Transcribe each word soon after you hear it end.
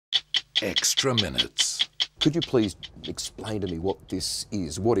extra minutes. Could you please explain to me what this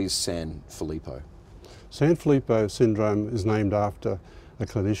is? What is Sanfilippo? Sanfilippo syndrome is named after a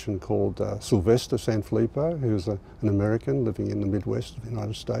clinician called Sylvester Sanfilippo, who's an American living in the Midwest of the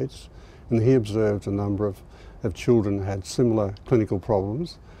United States. And he observed a number of children had similar clinical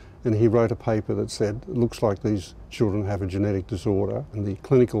problems. And he wrote a paper that said, it looks like these children have a genetic disorder, and the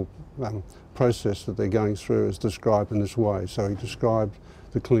clinical process that they're going through is described in this way. So he described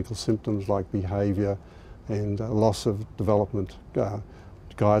the clinical symptoms like behaviour and loss of development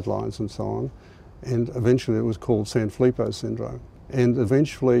guidelines and so on. And eventually it was called Sanfilippo syndrome. And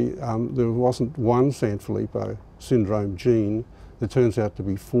eventually there wasn't one Sanfilippo syndrome gene. There turns out to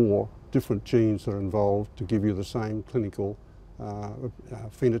be 4 different genes that are involved to give you the same clinical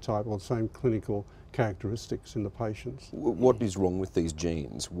phenotype or the same clinical characteristics in the patients. What is wrong with these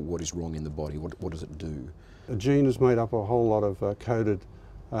genes? What is wrong in the body? What does it do? A gene is made up of a whole lot of coded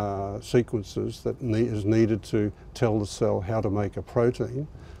sequences that is needed to tell the cell how to make a protein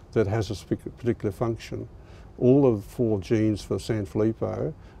that has a particular function. All of the 4 genes for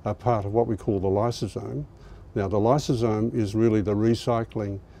Sanfilippo are part of what we call the lysosome. Now the lysosome is really the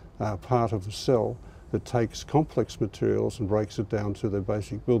recycling part of the cell that takes complex materials and breaks it down to their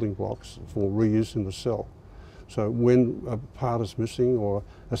basic building blocks for reuse in the cell. So when a part is missing or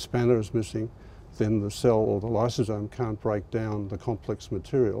a spanner is missing, then the cell or the lysosome can't break down the complex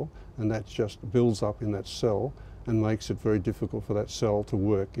material, and that just builds up in that cell and makes it very difficult for that cell to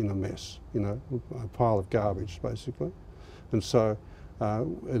work in a mess, you know, a pile of garbage basically. And so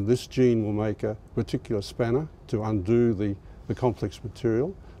this gene will make a particular spanner to undo the complex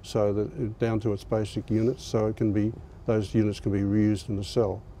material, so that down to its basic units, so it can be, those units can be reused in the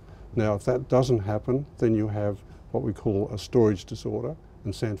cell. Now if that doesn't happen, then you have what we call a storage disorder,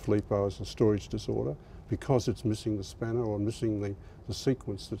 and Sanfilippo is a storage disorder because it's missing the spanner or missing the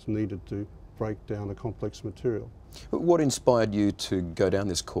sequence that's needed to break down a complex material. What inspired you to go down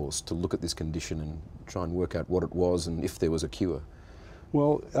this course, to look at this condition and try and work out what it was and if there was a cure?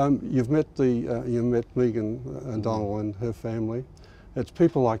 Well, you met Megan and Donald and her family. It's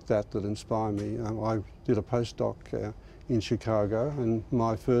people like that that inspire me. I did a postdoc in Chicago, and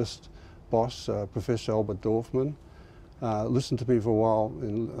my first boss, Professor Albert Dorfman, listened to me for a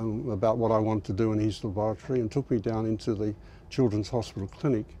while about what I wanted to do in his laboratory and took me down into the Children's Hospital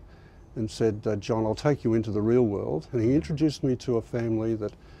Clinic and said, John, I'll take you into the real world. And he introduced me to a family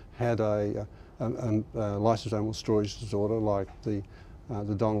that had a lysosomal storage disorder like the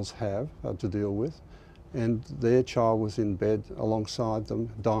Donalds have to deal with. And their child was in bed alongside them,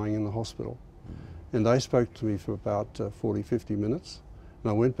 dying in the hospital. And they spoke to me for about 40, 50 minutes.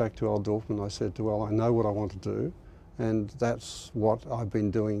 And I went back to Al Dorfman and I said, well, I know what I want to do. And that's what I've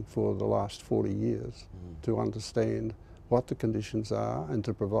been doing for the last 40 years, to understand what the conditions are and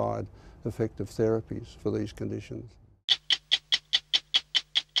to provide effective therapies for these conditions.